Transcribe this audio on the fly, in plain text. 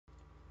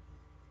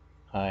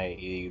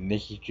Hi,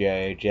 this is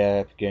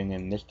Jeff again,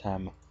 and this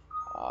time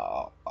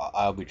I'll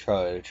be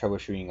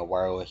troubleshooting a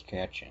wireless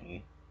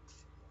connection.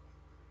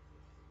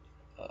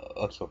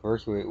 Okay, so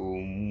first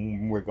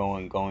we're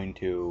going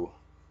to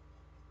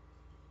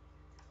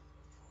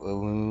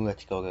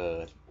let's go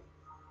to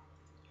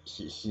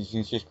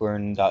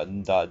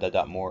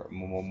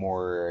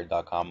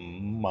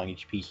cislearn.more.com on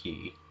each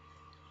PC.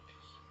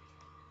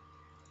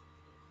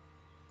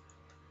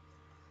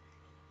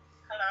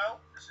 Hello,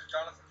 this is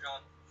Jonathan John.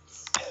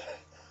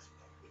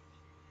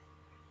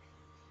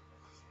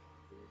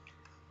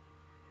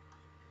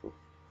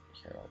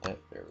 Sorry about that.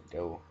 There we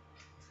go.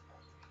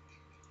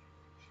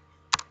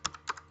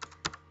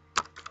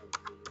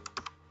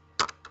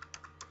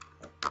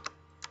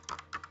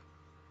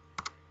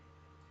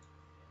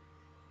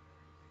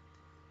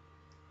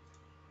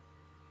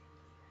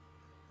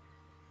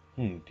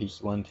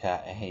 PC1's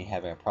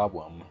having a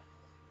problem.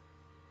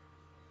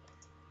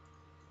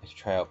 Let's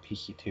try out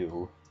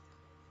PC2.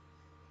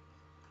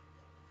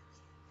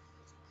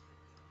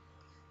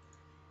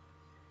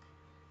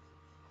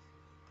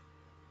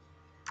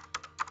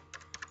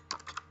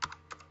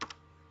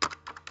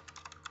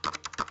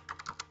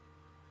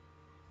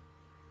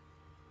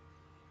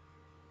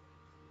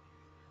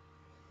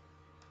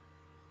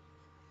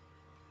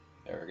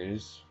 There it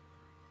is.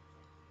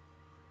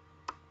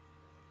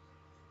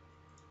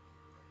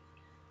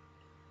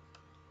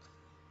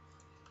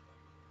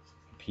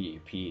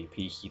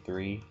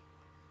 PC3.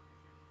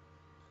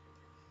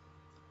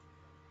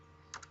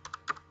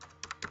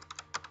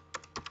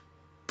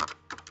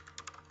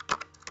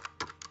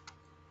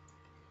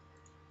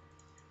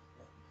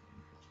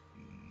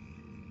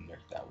 There's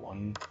that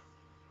one.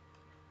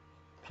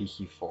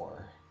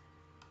 PC4.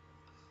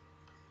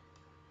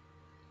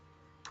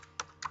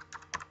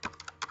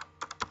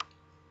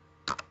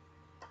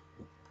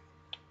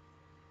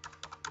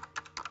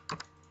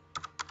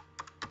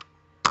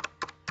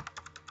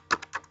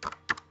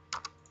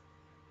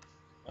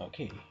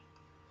 Okay.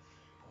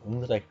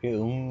 Looks like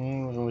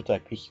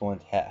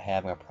PC1's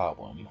having a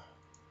problem.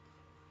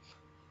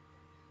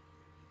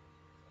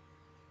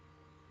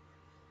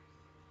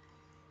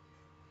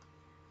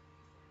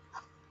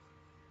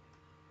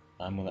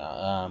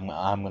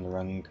 I'm gonna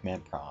run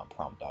command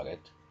prompt on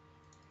it.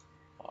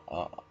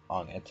 Uh,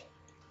 on it.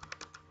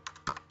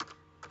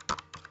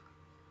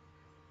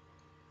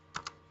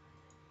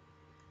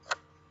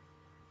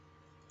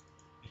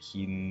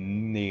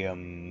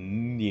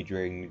 The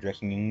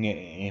addressing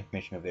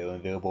information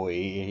available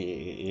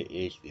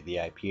is the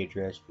IP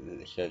address,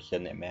 the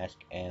subnet mask,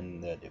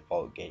 and the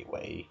default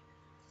gateway.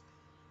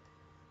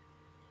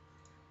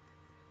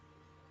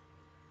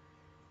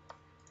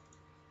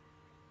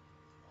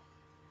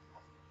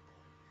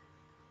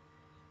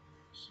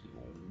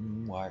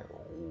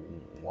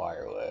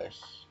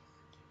 Wireless.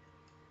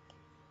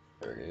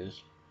 There it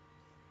is.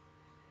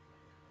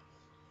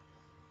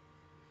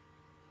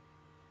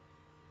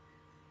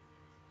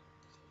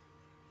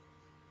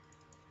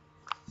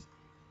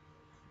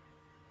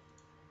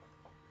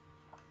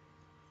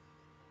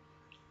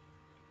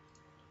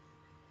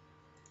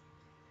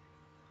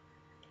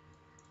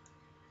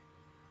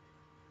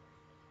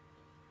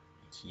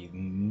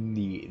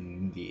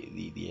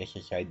 The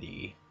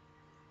SSID.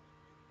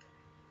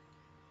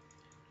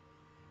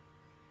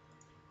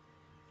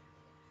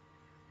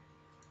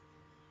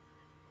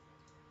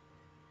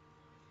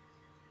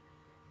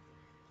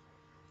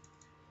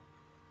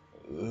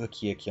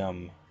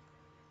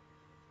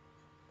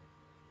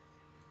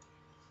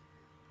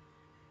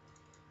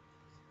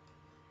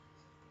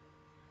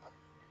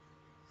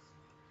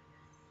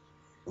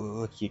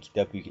 Looks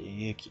like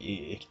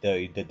it's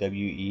the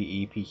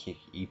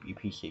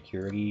WEP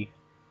security.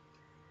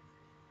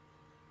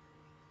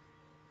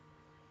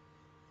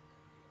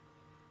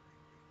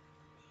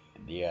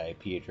 The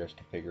IP address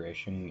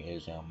configuration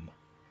is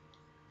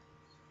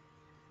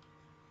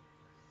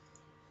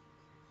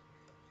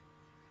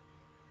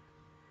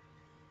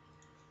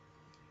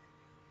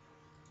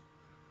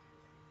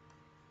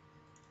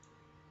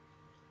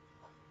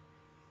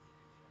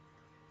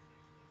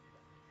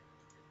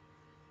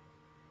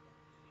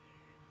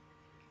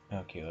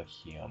okay,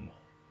 let's see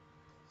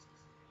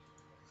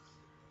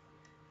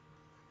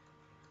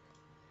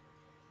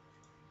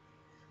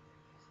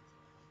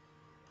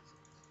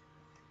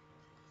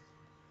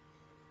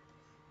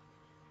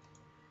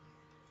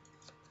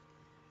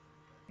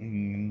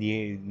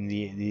the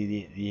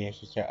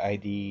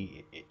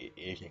SSID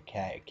is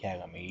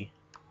Academy.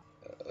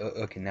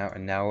 Okay,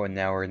 now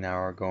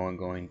we're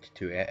going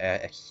to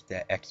X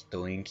the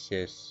links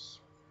is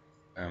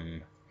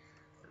um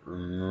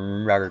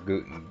rather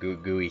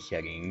GUI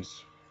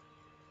settings,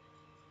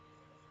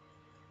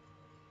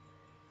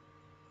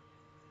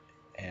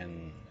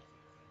 and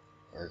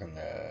we're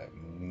gonna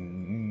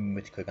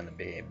let's click on the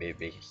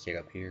basic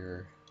setup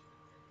here.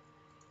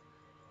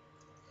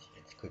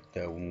 Let's click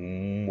the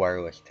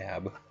wireless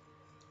tab.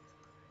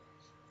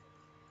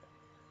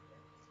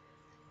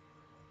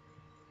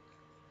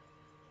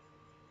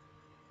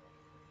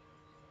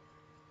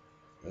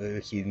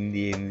 Let's see,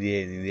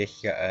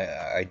 this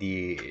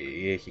ID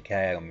is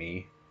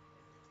Academy.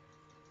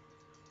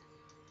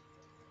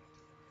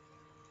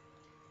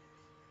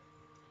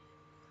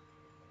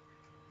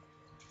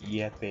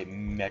 Yep, it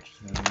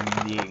matches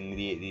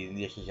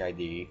this is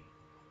ID.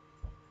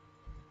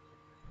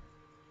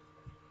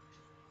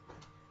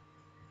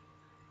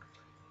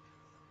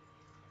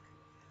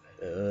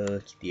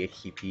 It's the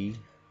HCP.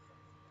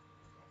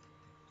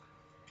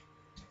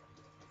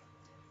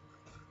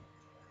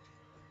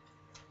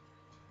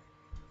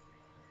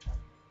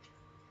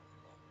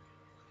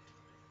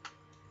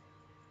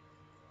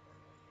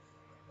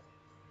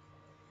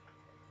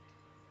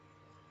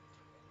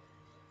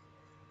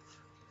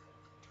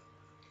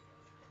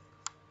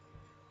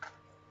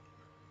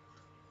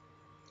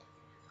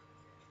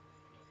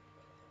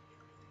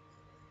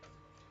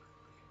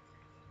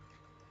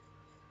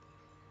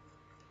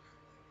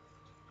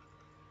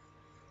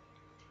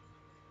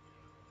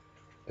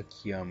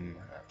 Let's see, um,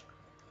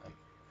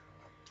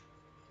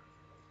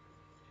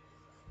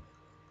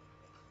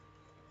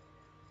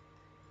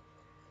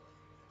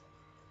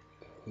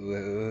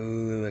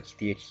 let's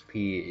the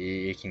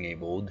HCP is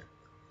enabled.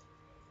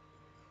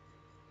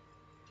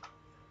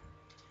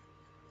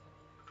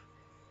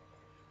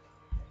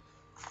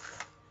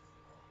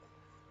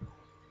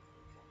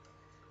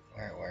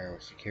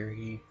 Wireless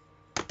security.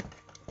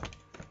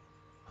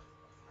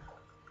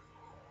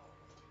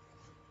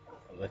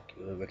 Look,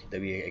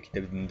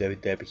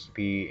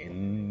 WCP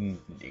and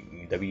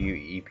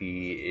WEP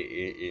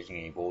is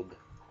enabled.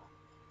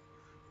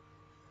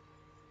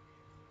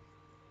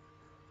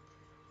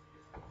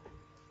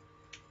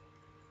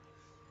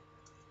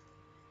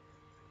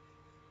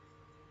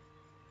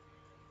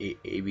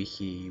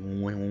 ABC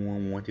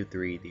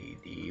 123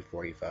 the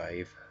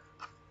 45.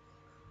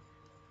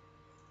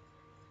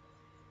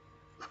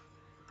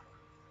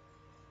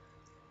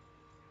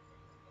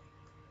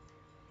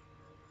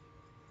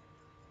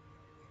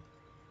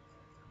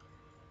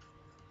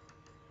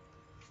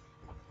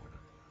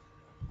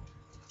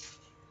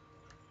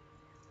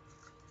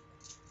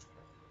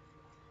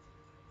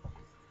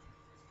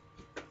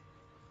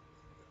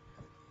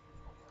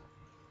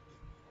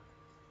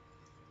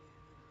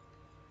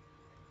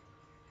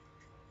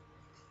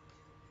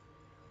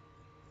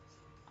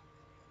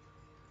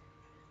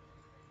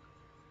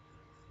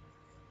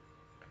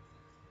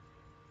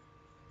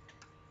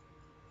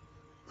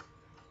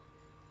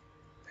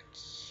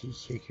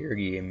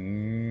 Security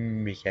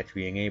is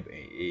actually enabled,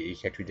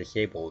 is actually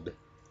disabled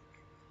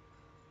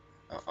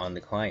on the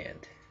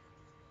client.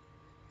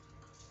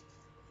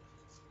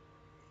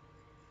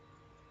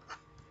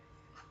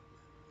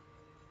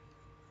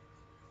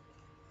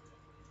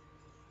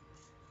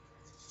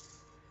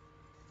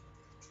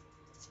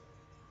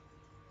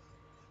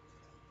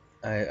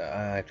 I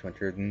have to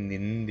enter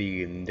in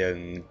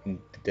the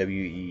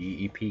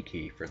WEP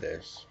key for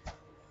this.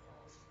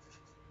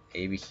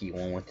 ABC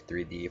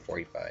 113 the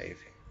 45.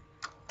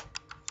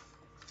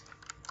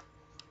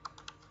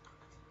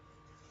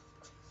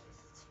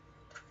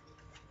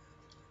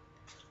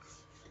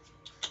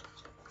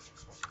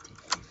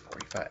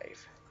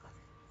 45.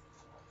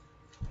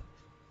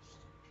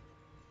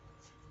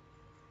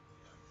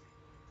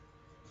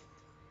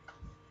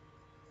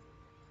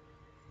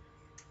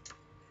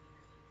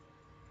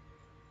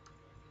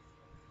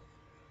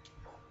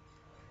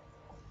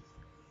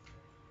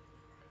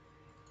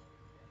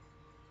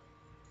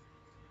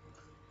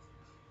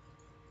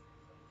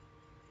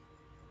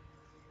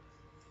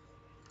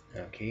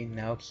 Okay,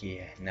 now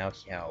see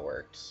how it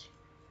works.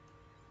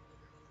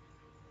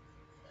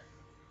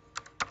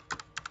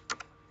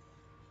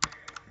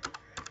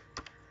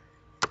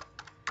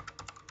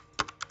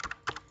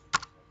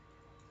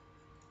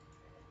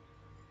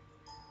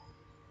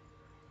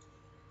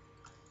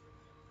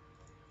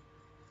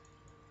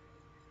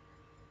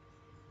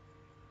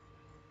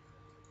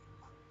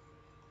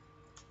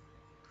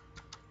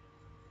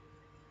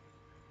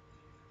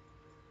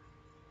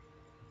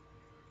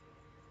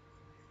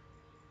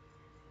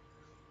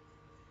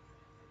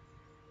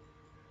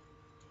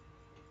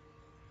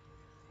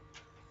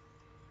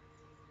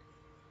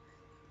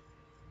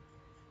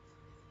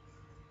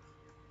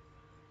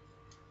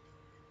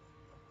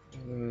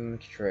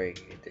 Let's try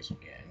this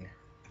again.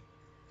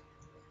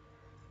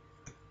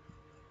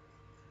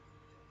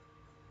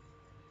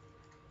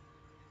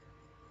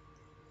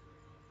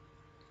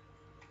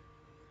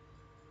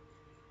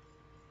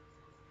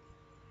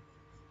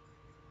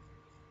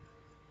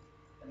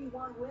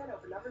 One win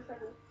over number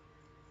 7.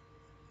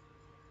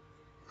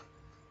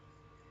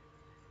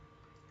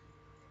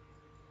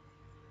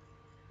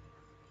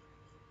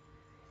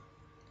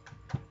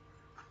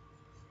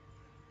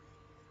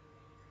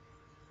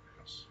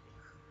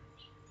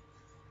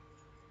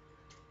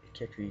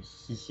 It's actually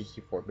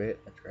 64-bit,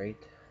 that's right.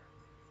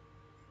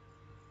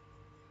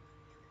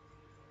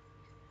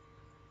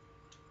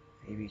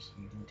 ABC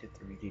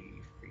 123 the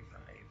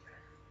 45.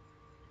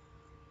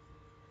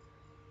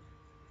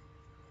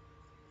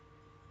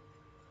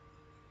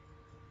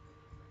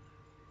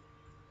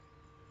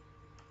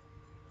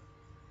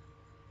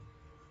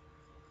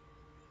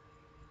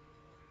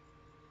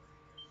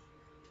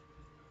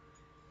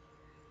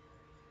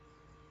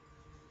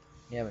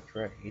 Yeah, that's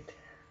right.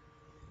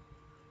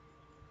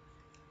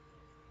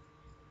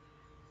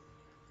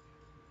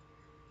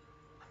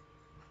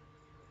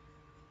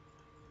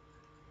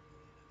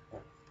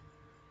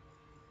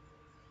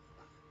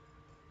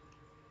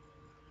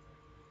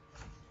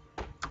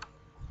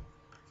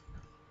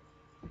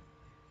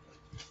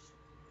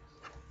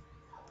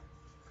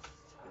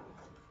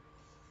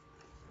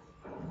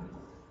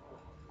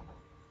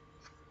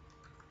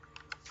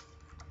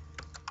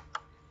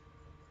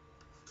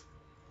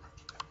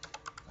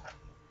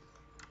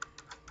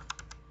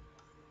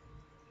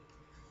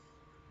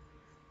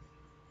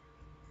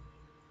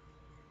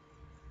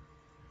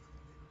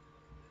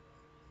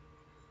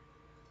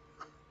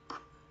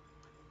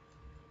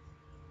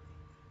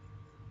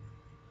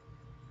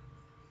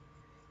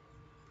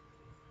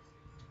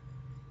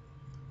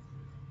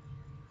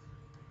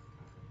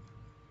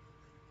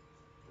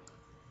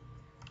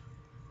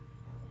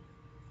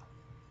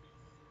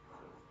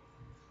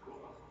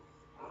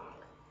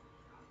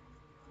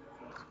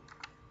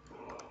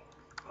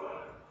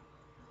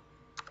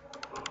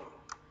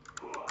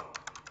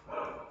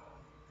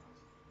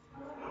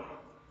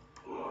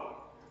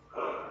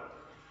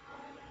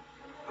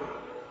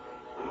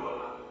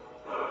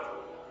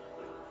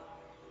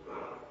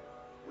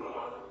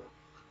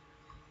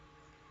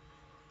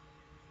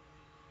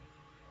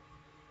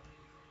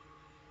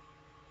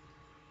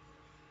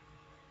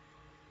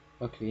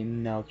 Okay,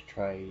 now let's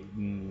try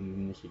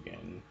this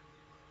again.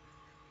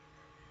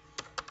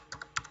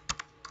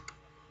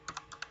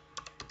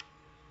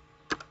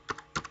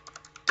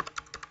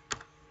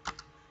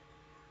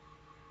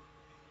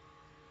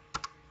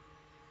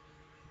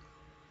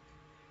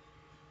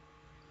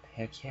 What the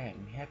heck's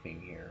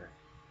happening here?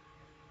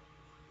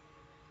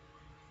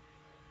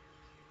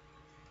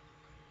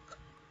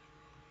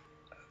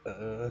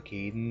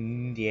 Okay,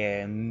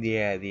 yeah,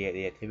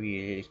 the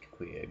activity is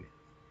completed.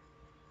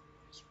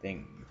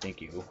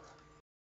 Thank you.